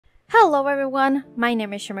Hello everyone, my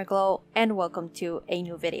name is Shimmerglow and welcome to a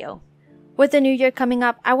new video. With the new year coming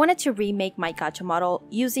up, I wanted to remake my gacha model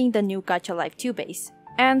using the new Gacha Life 2 base.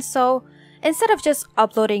 And so, instead of just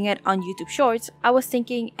uploading it on YouTube Shorts, I was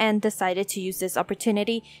thinking and decided to use this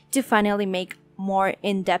opportunity to finally make more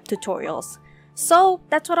in-depth tutorials. So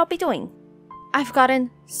that's what I'll be doing. I've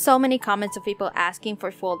gotten so many comments of people asking for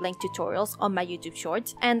full-length tutorials on my YouTube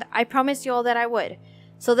Shorts, and I promised you all that I would.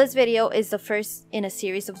 So this video is the first in a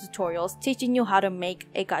series of tutorials teaching you how to make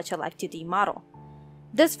a Gacha Life2d model.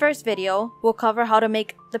 This first video will cover how to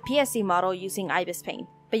make the PSD model using Ibis Paint,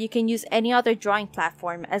 but you can use any other drawing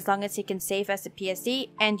platform as long as you can save as a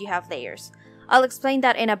PSD and you have layers. I'll explain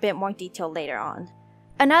that in a bit more detail later on.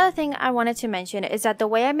 Another thing I wanted to mention is that the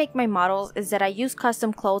way I make my models is that I use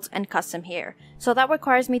custom clothes and custom hair, so that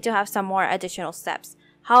requires me to have some more additional steps.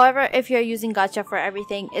 However, if you're using Gacha for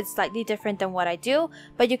everything, it's slightly different than what I do,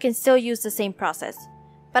 but you can still use the same process.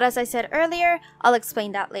 But as I said earlier, I'll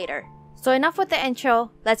explain that later. So enough with the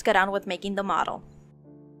intro, let's get on with making the model.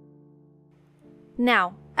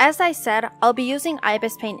 Now, as I said, I'll be using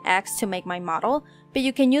Ibis Paint X to make my model, but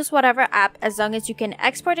you can use whatever app as long as you can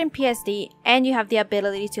export in PSD and you have the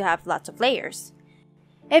ability to have lots of layers.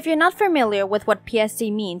 If you're not familiar with what PSD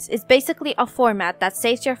means, it's basically a format that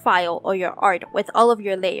saves your file or your art with all of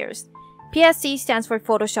your layers. PSD stands for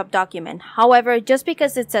Photoshop document. However, just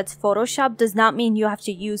because it says Photoshop does not mean you have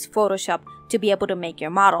to use Photoshop to be able to make your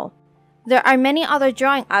model. There are many other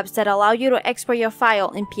drawing apps that allow you to export your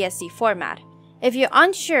file in PSD format. If you're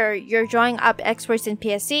unsure your drawing app exports in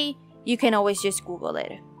PSD, you can always just Google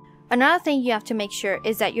it. Another thing you have to make sure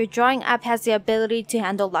is that your drawing app has the ability to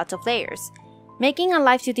handle lots of layers. Making a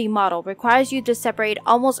Live2d model requires you to separate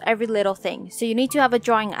almost every little thing, so you need to have a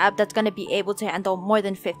drawing app that's going to be able to handle more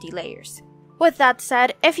than 50 layers. With that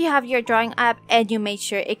said, if you have your drawing app and you made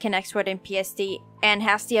sure it can export in PSD and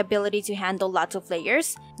has the ability to handle lots of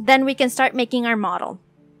layers, then we can start making our model.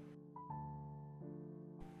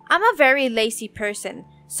 I'm a very lazy person,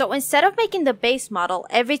 so instead of making the base model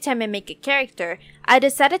every time I make a character, I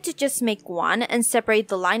decided to just make one and separate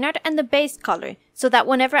the line art and the base color, so that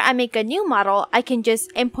whenever I make a new model, I can just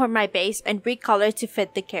import my base and recolor to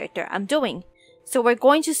fit the character I'm doing. So we're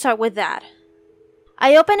going to start with that.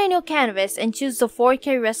 I open a new canvas and choose the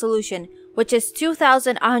 4K resolution, which is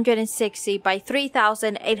 2160 by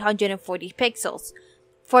 3840 pixels.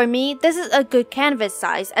 For me, this is a good canvas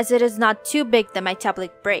size as it is not too big that my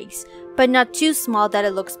tablet breaks, but not too small that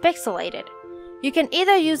it looks pixelated. You can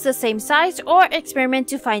either use the same size or experiment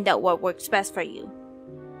to find out what works best for you.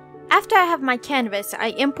 After I have my canvas,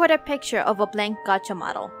 I import a picture of a blank gacha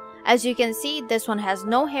model. As you can see, this one has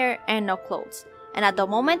no hair and no clothes, and at the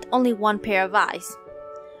moment only one pair of eyes.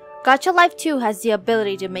 Gacha Life 2 has the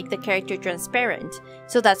ability to make the character transparent,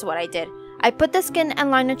 so that's what I did. I put the skin and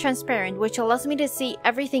liner transparent, which allows me to see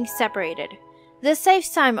everything separated. This saves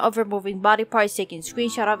time of removing body parts, taking a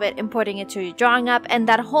screenshot of it, importing it to your drawing app, and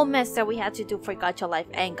that whole mess that we had to do for Gacha Life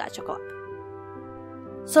and Gacha Club.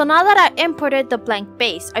 So now that I imported the blank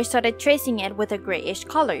base, I started tracing it with a grayish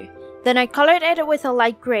color. Then I colored it with a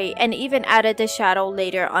light gray and even added the shadow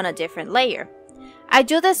later on a different layer. I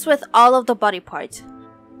do this with all of the body parts.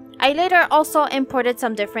 I later also imported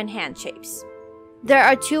some different hand shapes. There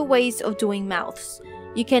are two ways of doing mouths.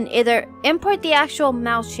 You can either import the actual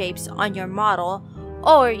mouth shapes on your model,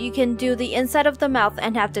 or you can do the inside of the mouth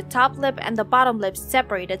and have the top lip and the bottom lip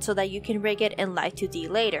separated so that you can rig it in Live2d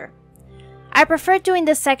later. I prefer doing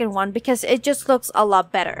the second one because it just looks a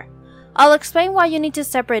lot better. I'll explain why you need to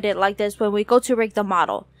separate it like this when we go to rig the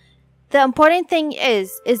model. The important thing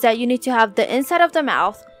is that you need to have the inside of the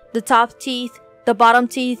mouth, the top teeth, the bottom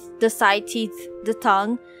teeth, the side teeth, the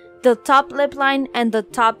tongue, the top lip line and the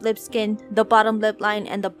top lip skin, the bottom lip line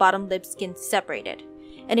and the bottom lip skin separated.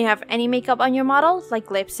 And if you have any makeup on your model,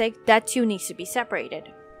 like lipstick, that too needs to be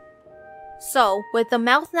separated. So, with the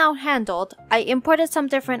mouth now handled, I imported some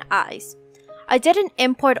different eyes. I didn't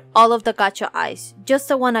import all of the gacha eyes, just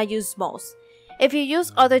the one I use most. If you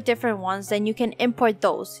use other different ones, then you can import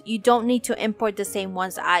those. You don't need to import the same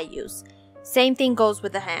ones I use. Same thing goes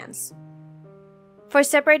with the hands. For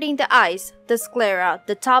separating the eyes, the sclera,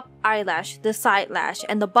 the top eyelash, the side lash,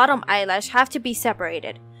 and the bottom eyelash have to be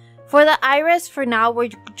separated. For the iris, for now, we're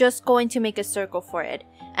just going to make a circle for it.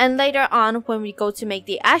 And later on, when we go to make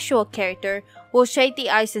the actual character, we'll shade the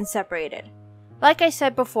eyes and separate it. Like I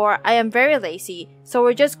said before, I am very lazy, so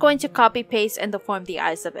we're just going to copy paste and deform the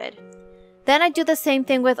eyes a bit. Then I do the same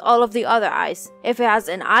thing with all of the other eyes. If it has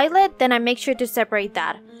an eyelid, then I make sure to separate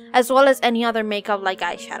that, as well as any other makeup like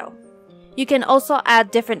eyeshadow. You can also add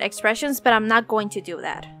different expressions, but I'm not going to do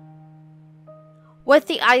that. With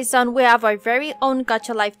the eyes done, we have our very own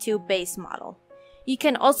Gacha Life 2 base model. You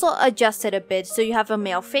can also adjust it a bit so you have a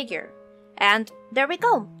male figure. And there we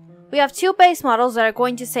go! We have 2 base models that are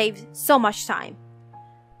going to save so much time.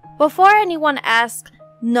 Before anyone asks,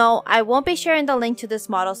 no, I won't be sharing the link to this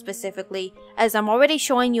model specifically, as I'm already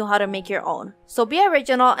showing you how to make your own. So be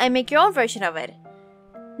original and make your own version of it.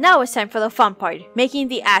 Now it's time for the fun part, making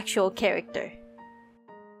the actual character.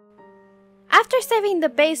 After saving the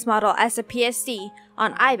base model as a PSD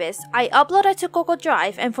on Ibis, I upload it to Google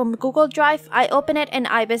Drive, and from Google Drive, I open it in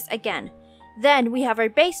Ibis again. Then we have our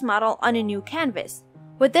base model on a new canvas.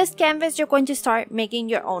 With this canvas, you're going to start making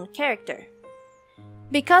your own character.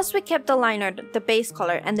 Because we kept the liner, the base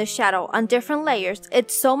color, and the shadow on different layers,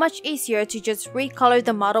 it's so much easier to just recolor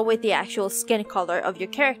the model with the actual skin color of your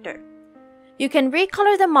character. You can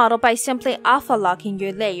recolor the model by simply alpha locking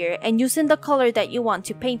your layer and using the color that you want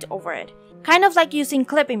to paint over it. Kind of like using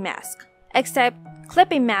clipping mask, except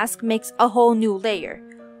clipping mask makes a whole new layer.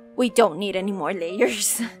 We don't need any more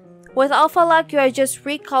layers. With alpha lock, you are just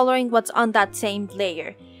recoloring what's on that same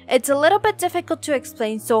layer. It's a little bit difficult to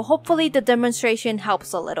explain, so hopefully the demonstration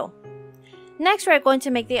helps a little. Next, we're going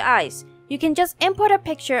to make the eyes. You can just import a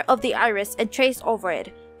picture of the iris and trace over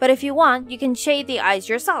it, but if you want, you can shade the eyes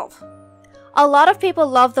yourself. A lot of people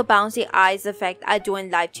love the bouncy eyes effect I do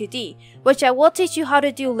in Live2d, which I will teach you how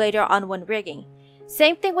to do later on when rigging.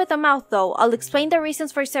 Same thing with the mouth though, I'll explain the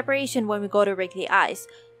reasons for separation when we go to rig the eyes.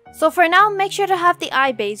 So for now, make sure to have the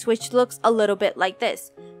eye base, which looks a little bit like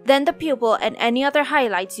this. Then the pupil and any other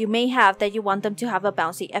highlights you may have that you want them to have a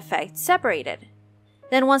bouncy effect separated.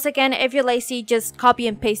 Then once again, if you're lazy, just copy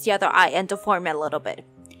and paste the other eye and deform it a little bit.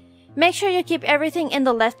 Make sure you keep everything in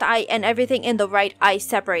the left eye and everything in the right eye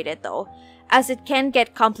separated though, as it can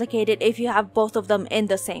get complicated if you have both of them in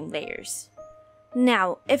the same layers.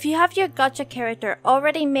 Now, if you have your gacha character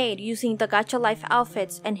already made using the Gacha Life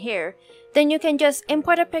outfits and hair, then you can just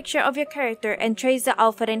import a picture of your character and trace the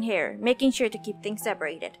outfit and hair, making sure to keep things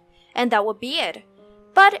separated. And that would be it.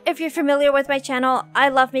 But if you're familiar with my channel, I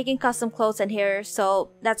love making custom clothes and hair,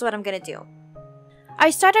 so that's what I'm gonna do. I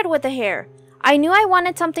started with the hair. I knew I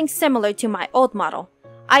wanted something similar to my old model.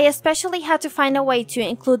 I especially had to find a way to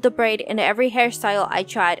include the braid in every hairstyle I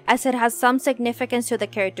tried, as it has some significance to the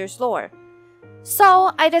character's lore.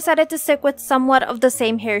 So I decided to stick with somewhat of the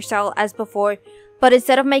same hairstyle as before, but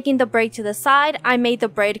instead of making the braid to the side, I made the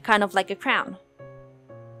braid kind of like a crown.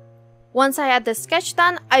 Once I had the sketch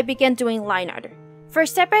done, I began doing line art. For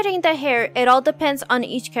separating the hair, it all depends on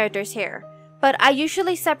each character's hair, but I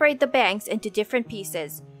usually separate the bangs into different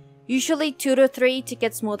pieces, usually 2 to 3 to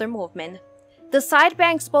get smoother movement. The side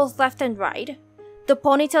bangs both left and right. The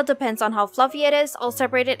ponytail depends on how fluffy it is, I'll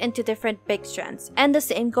separate it into different big strands, and the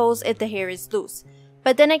same goes if the hair is loose.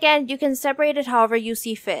 But then again, you can separate it however you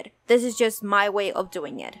see fit. This is just my way of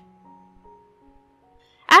doing it.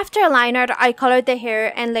 After line art, I colored the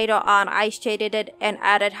hair and later on I shaded it and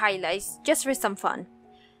added highlights just for some fun.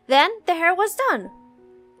 Then the hair was done.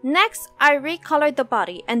 Next, I recolored the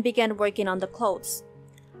body and began working on the clothes.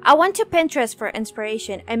 I went to Pinterest for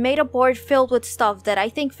inspiration and made a board filled with stuff that I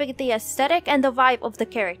think fit the aesthetic and the vibe of the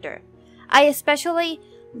character. I especially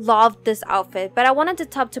loved this outfit, but I wanted the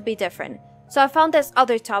top to be different, so I found this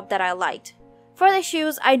other top that I liked. For the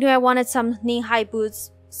shoes, I knew I wanted some knee-high boots,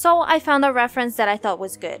 so I found a reference that I thought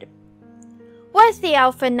was good. With the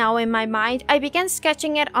outfit now in my mind, I began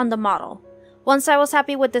sketching it on the model. Once I was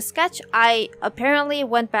happy with the sketch, I apparently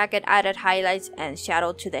went back and added highlights and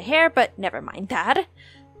shadow to the hair, but never mind that.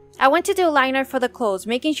 I went to do liner for the clothes,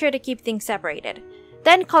 making sure to keep things separated.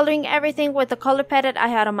 Then coloring everything with the color palette I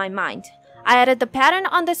had on my mind. I added the pattern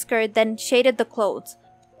on the skirt, then shaded the clothes.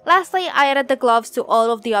 Lastly, I added the gloves to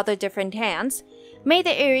all of the other different hands, made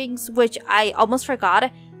the earrings, which I almost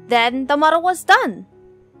forgot, then the model was done.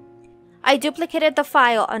 I duplicated the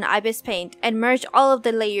file on Ibis Paint and merged all of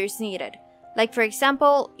the layers needed. Like for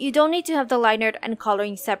example, you don't need to have the liner and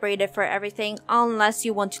coloring separated for everything unless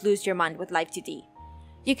you want to lose your mind with Live2d.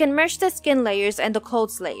 You can merge the skin layers and the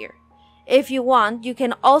clothes layer. If you want, you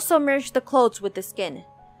can also merge the clothes with the skin.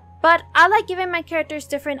 But I like giving my characters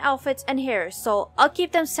different outfits and hair, so I'll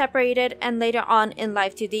keep them separated and later on in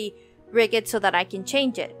Live2d rig it so that I can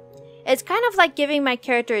change it. It's kind of like giving my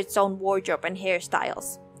character its own wardrobe and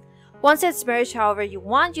hairstyles. Once it's merged however you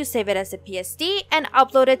want, you save it as a PSD and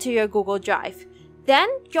upload it to your Google Drive. Then,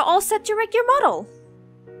 you're all set to rig your model!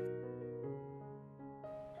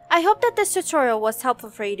 I hope that this tutorial was helpful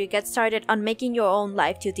for you to get started on making your own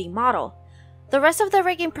Live2d model. The rest of the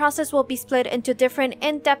rigging process will be split into different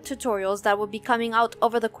in-depth tutorials that will be coming out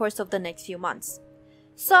over the course of the next few months.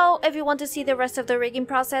 So if you want to see the rest of the rigging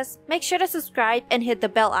process, make sure to subscribe and hit the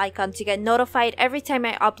bell icon to get notified every time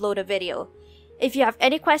I upload a video. If you have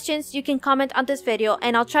any questions, you can comment on this video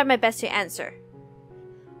and I'll try my best to answer.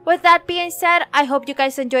 With that being said, I hope you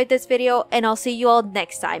guys enjoyed this video and I'll see you all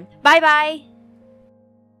next time. Bye bye!